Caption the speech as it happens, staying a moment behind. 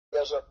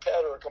as a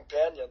pet or a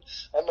companion,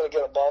 I'm going to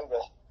get a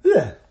mongrel.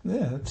 Yeah,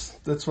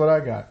 that's what I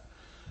got.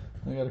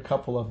 I got a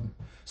couple of them.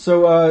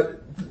 So,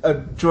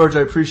 George,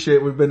 I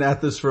appreciate we've been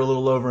at this for a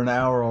little over an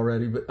hour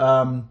already, but,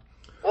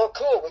 well,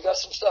 cool. We got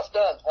some stuff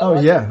done.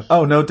 No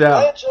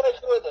doubt. I enjoy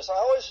doing this. I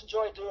always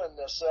enjoy doing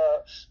this,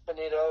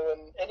 Benito,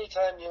 and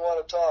anytime you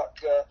want to talk,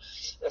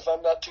 if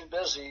I'm not too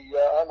busy,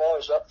 I'm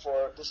always up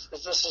for it.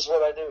 This is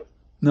what I do.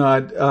 No,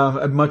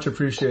 I much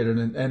appreciate it,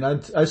 and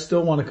I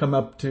still want to come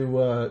up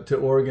to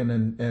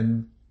Oregon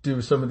and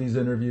do some of these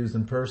interviews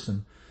in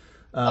person.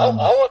 I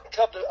want to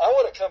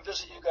come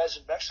visit you guys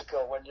in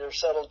Mexico when you're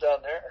settled down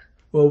there.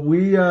 Well,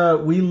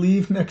 we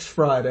leave next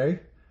Friday.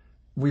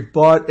 We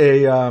bought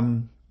a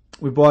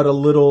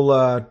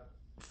little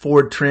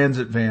Ford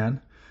Transit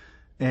van,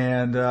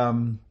 and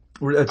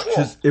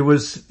it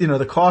was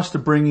the cost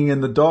of bringing in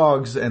the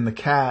dogs and the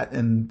cat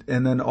and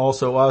then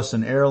also us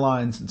and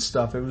airlines and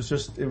stuff.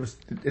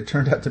 It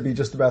turned out to be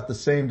just about the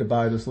same to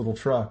buy this little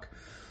truck.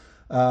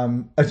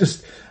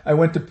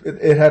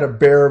 It had a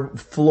bare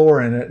floor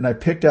in it, and I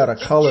picked out a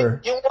color.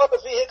 You want a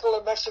vehicle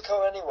in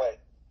Mexico anyway?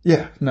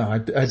 Yeah, no, I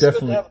definitely.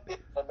 Good to have a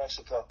vehicle in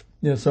Mexico.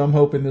 Yeah, so I'm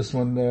hoping this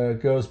one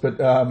goes,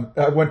 but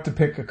I went to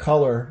pick a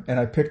color,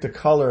 and I picked a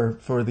color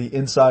for the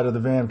inside of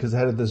the van because it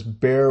had this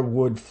bare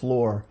wood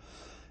floor,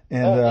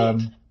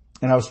 and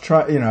I was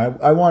trying,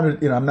 I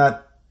wanted, I'm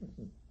not.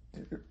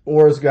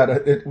 Aura's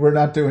we're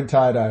not doing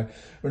tie-dye,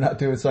 we're not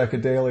doing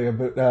psychedelia,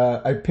 but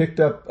I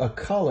picked up a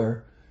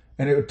color.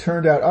 And it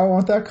turned out, I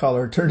want that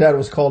color. It turned out it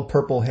was called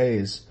Purple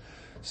Haze.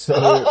 So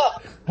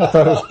I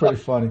thought it was pretty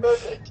funny.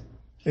 Perfect.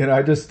 But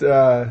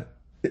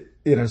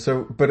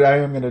I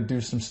am going to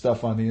do some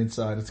stuff on the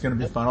inside. It's going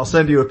to be fun. I'll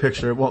send you a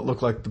picture. It won't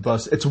look like the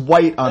bus. It's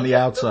white on the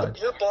outside.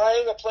 You're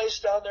buying a place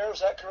down there, is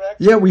that correct?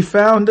 Yeah, we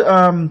found,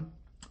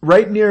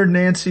 right near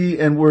Nancy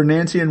and where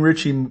Nancy and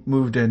Richie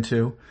moved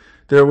into,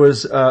 there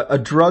was a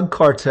drug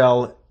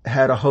cartel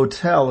had a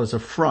hotel as a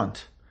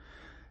front.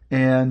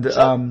 And, is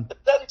that in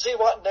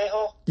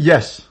Zihuatanejo?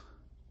 Yes.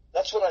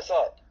 That's what I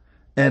thought.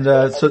 And,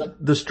 so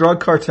this drug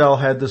cartel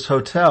had this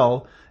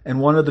hotel, and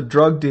one of the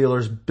drug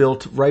dealers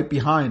built right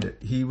behind it.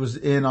 He was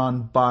in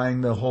on buying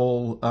the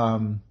whole,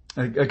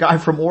 a guy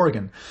from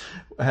Oregon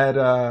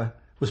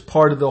was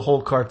part of the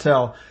whole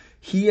cartel.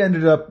 He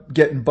ended up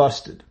getting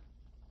busted.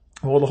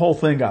 Well, the whole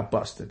thing got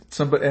busted.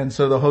 And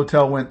so the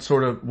hotel went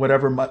sort of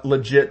whatever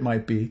legit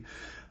might be.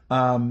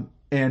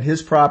 And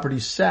his property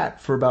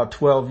sat for about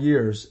 12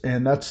 years,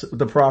 and that's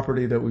the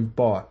property that we've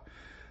bought.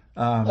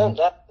 So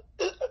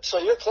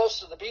you're close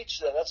to the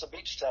beach then. That's a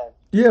beach town.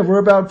 Yeah, we're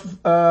about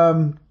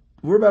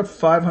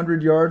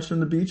 500 yards from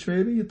the beach,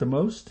 maybe at the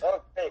most.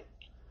 Okay.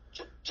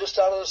 Just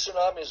out of the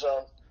tsunami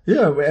zone.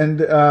 Yeah,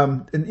 and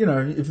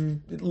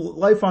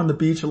life on the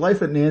beach,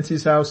 life at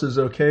Nancy's house is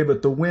okay,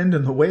 but the wind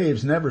and the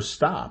waves never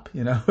stop,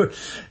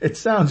 It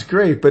sounds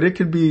great, but it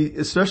can be,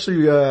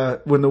 especially,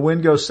 when the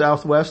wind goes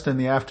southwest in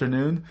the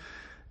afternoon,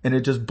 and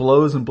it just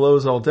blows and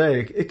blows all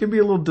day, it can be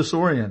a little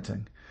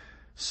disorienting.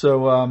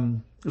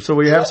 So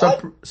we have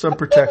some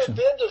protection. I've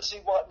never been to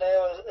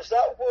Zihuatanejo. Is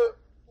that where,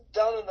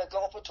 down in the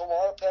Gulf of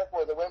Tehuantepec,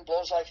 where the wind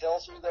blows like hell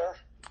through there?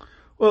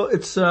 Well,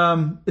 it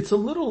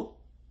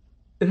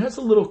has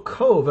a little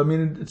cove. I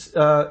mean,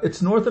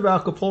 it's north of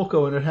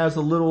Acapulco, and it has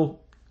a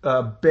little,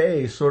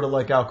 bay, sort of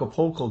like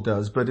Acapulco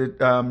does, but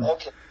it,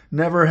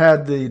 never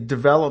had the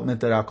development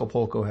that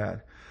Acapulco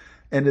had.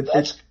 And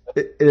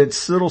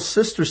its little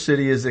sister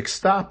city is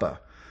Ixtapa.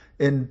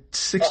 In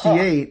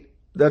 68,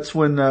 that's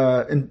when, in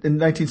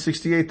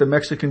 1968, the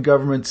Mexican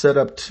government set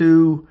up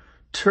 2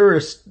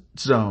 tourist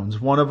zones.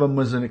 One of them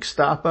was in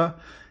Ixtapa,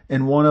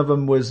 and one of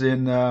them was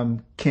in,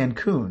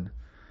 Cancun.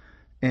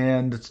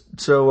 And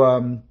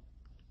so,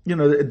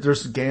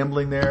 there's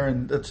gambling there,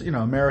 and that's,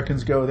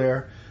 Americans go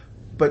there.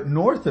 But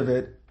north of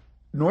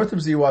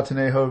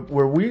Zihuatanejo,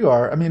 where we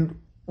are, I mean,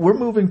 we're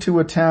moving to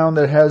a town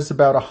that has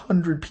about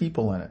 100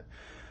 people in it.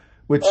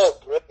 Which,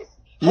 great.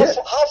 Yeah. How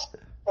far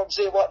from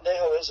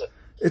Zihuatanejo is it?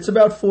 It's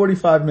about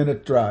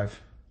 45-minute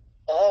drive.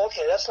 Oh,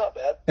 okay, that's not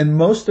bad. And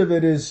most of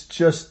it is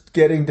just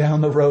getting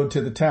down the road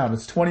to the town.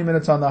 It's 20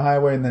 minutes on the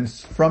highway, and then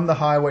from the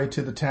highway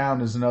to the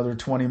town is another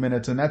 20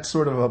 minutes, and that's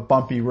sort of a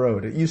bumpy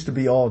road. It used to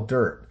be all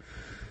dirt,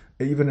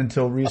 even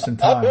until recent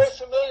times. I'm very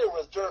familiar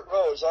with dirt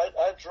roads.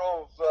 I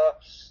drove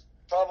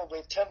probably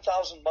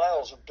 10,000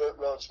 miles of dirt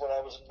roads when I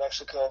was in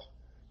Mexico.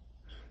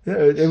 Yeah,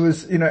 it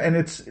was,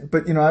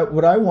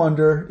 what I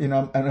wonder, and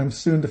I'm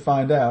soon to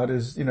find out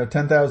is,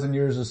 10,000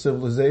 years of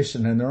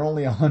civilization, and there are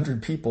only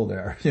 100 people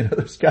there.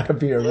 There's gotta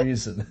be a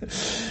reason.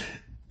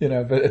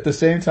 But at the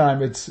same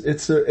time, it's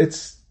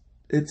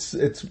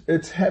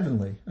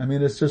heavenly. I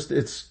mean,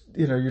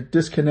 you're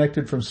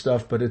disconnected from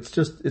stuff, but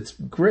it's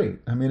great.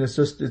 I mean,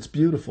 it's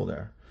beautiful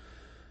there.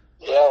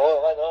 Yeah,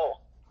 well, I know.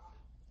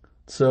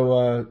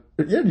 So,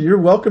 you're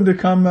welcome to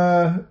come.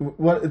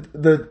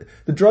 The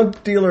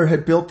drug dealer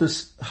had built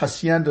this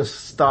hacienda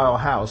style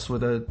house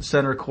with a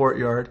center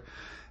courtyard,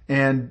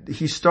 and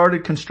he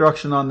started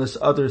construction on this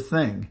other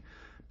thing,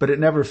 but it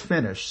never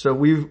finished. So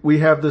we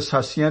have this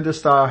hacienda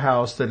style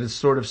house that has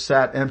sort of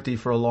sat empty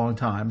for a long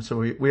time. So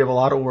we have a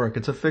lot of work.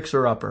 It's a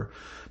fixer upper,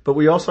 but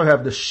we also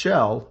have the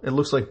shell. It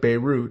looks like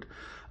Beirut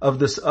of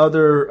this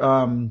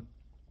other,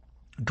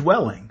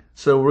 dwelling.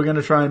 So we're going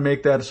to try and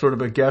make that sort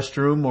of a guest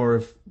room, or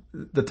if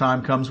the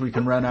time comes, we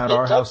can rent out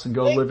our house and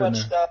go live in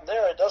there. Down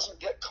there. It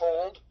doesn't get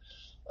cold,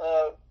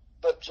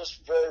 but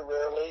just very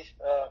rarely.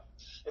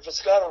 If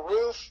it's got a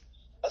roof,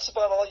 that's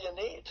about all you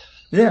need.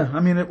 Yeah, I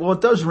mean, it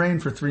does rain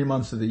for 3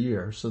 months of the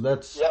year, so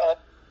that's I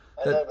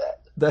know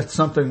that. That's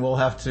something we'll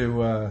have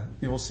to.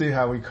 We'll see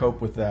how we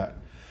cope with that.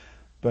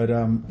 But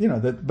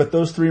but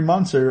those 3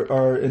 months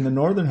are in the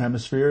northern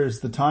hemisphere is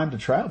the time to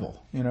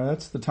travel.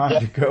 That's the time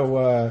to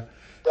go.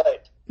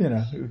 Right.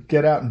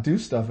 Get out and do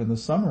stuff in the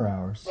summer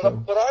hours.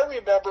 But I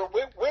remember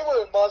we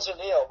were in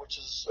Manzanillo, which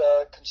is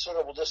a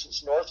considerable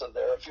distance north of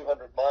there, a few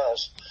hundred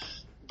miles.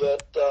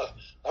 But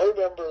I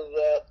remember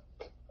that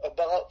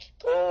about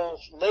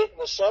late in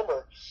the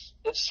summer,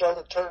 it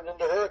started turning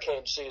into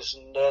hurricane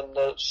season, and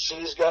the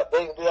seas got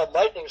big. We had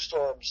lightning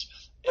storms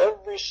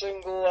every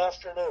single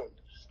afternoon,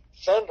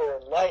 thunder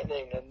and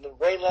lightning, and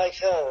rain like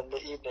hell in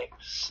the evening,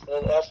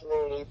 and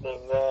afternoon and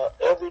evening,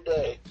 every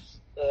day.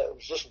 It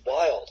was just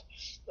wild.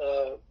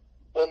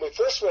 When we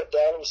first went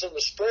down, it was in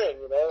the spring,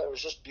 it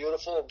was just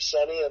beautiful and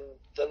sunny, and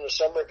then in the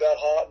summer it got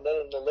hot, and then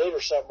in the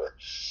later summer,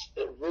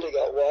 it really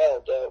got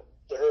wild,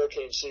 the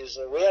hurricane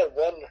season. We had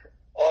one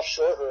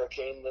offshore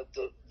hurricane that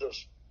the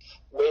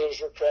waves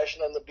were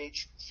crashing on the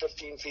beach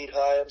 15 feet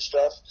high and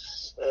stuff,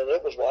 and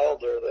it was wild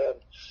there then.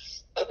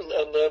 And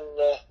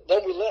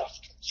then we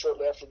left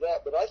shortly after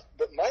that.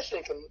 But my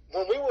thinking,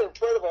 when we were in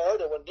Puerto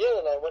Vallarta, when Neil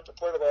and I went to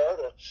Puerto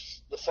Vallarta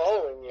the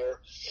following year,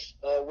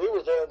 we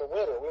were there in the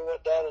winter. We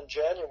went down in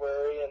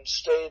January and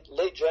stayed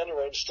late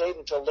January and stayed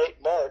until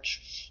late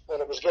March when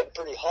it was getting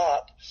pretty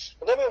hot.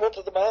 And then we went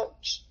to the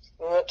mountains.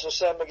 We went to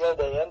San Miguel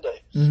de Allende,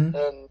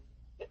 and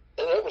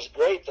it was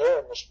great there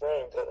in the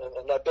spring.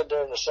 And I've been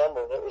there in the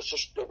summer, and it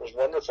was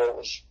wonderful. It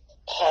was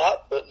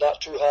hot, but not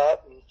too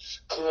hot, and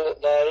cool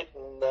at night,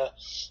 and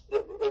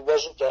it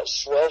wasn't that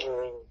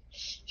sweltering,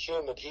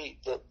 humid heat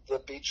that the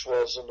beach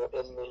was in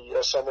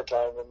the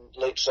summertime and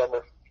late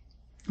summer.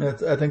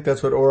 I think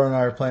that's what Ora and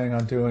I are planning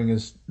on doing,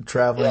 is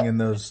traveling in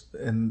those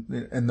in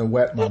the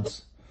wet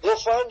months. You'll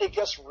find it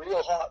gets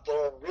real hot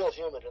there and real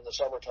humid in the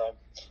summertime,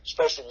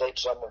 especially late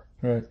summer.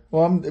 Right.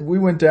 Well, we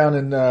went down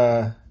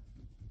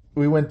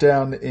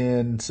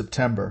in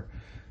September,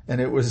 and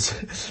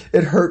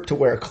it hurt to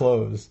wear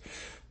clothes.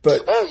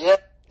 But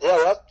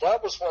that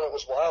was when it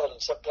was wild in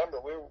September.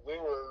 We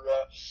were.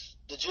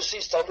 Did you see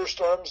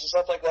thunderstorms and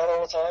stuff like that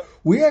all the time?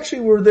 We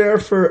actually were there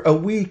for a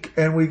week,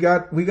 and we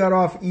got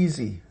off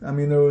easy. I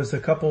mean, there was a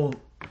couple.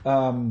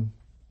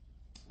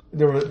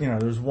 There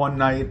was one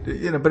night,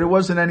 but it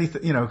wasn't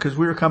anything, because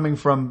we were coming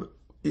from.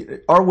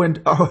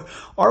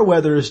 Our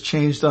weather has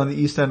changed on the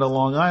east end of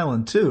Long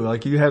Island too.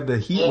 Like, you have the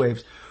heat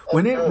waves.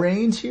 When it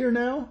rains here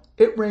now,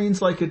 it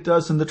rains like it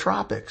does in the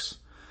tropics.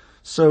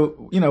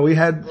 So, we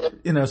had,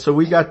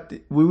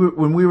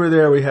 when we were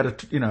there, we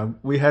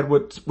had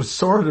what was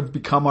sort of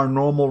become our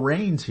normal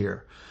rains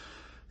here.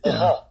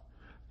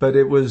 But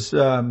it was,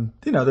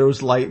 there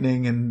was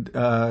lightning and,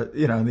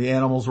 the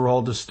animals were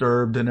all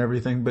disturbed and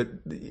everything, but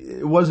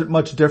it wasn't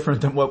much different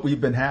than what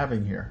we've been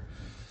having here.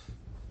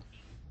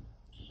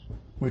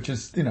 Which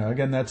is,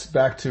 again, that's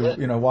back to,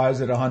 why is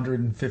it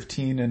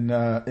 115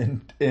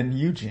 in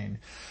Eugene?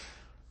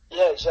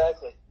 Yeah,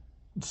 exactly.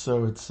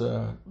 So it's,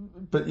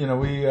 but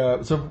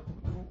so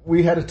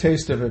we had a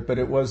taste of it, but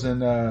it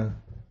wasn't,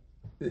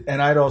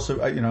 and I'd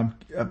also,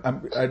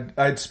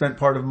 I'd spent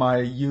part of my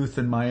youth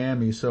in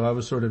Miami, so I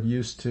was sort of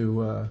used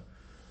to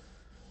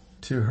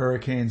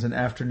hurricanes and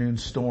afternoon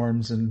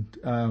storms, and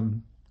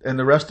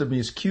the rest of me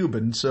is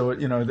Cuban, so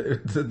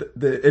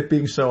it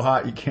being so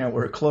hot you can't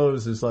wear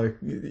clothes is like,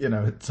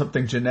 it's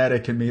something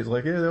genetic in me. It's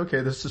like, yeah,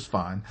 okay, this is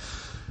fine,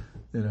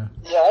 Yeah,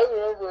 I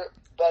remember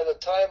by the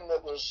time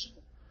it was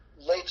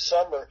late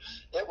summer,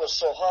 it was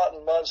so hot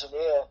in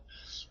Manzanillo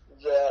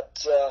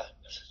that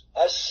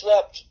I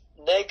slept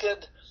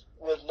naked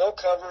with no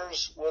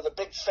covers, with a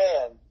big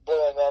fan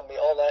blowing on me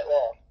all night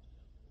long.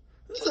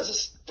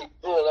 Just be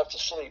cool enough to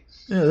sleep.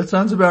 Yeah, that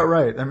sounds about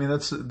right. I mean,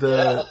 that's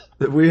we're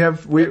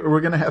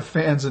going to have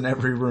fans in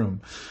every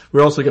room.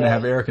 We're also going to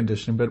have air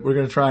conditioning, but we're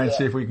going to try and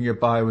see if we can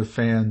get by with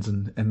fans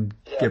and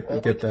get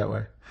that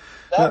way.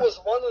 That was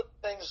one of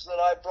the things that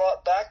I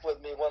brought back with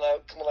me when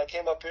I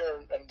came up here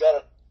and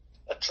got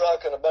a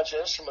truck and a bunch of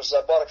instruments.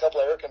 I bought a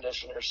couple of air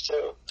conditioners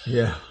too.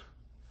 Yeah.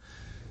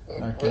 We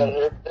had an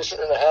air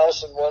conditioner in the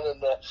house and one in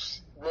the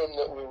room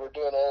that we were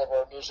doing all of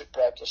our music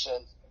practice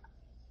in.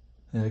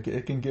 Yeah,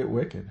 it can get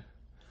wicked.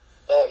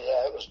 Oh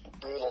yeah, it was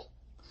brutal.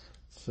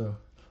 So,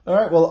 all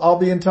right. Well, I'll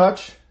be in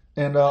touch,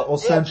 and we'll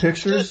send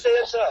pictures. Just stay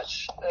in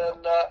touch,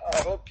 and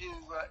I hope you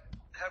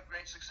have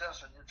great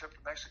success on your trip to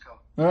Mexico.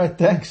 All right.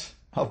 Thanks.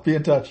 I'll be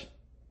in touch.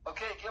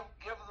 Okay. Give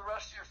the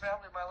rest of your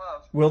family my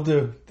love. Will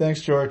do.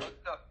 Thanks, George.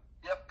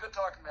 Yep. Good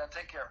talking, man.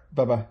 Take care.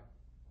 Bye-bye.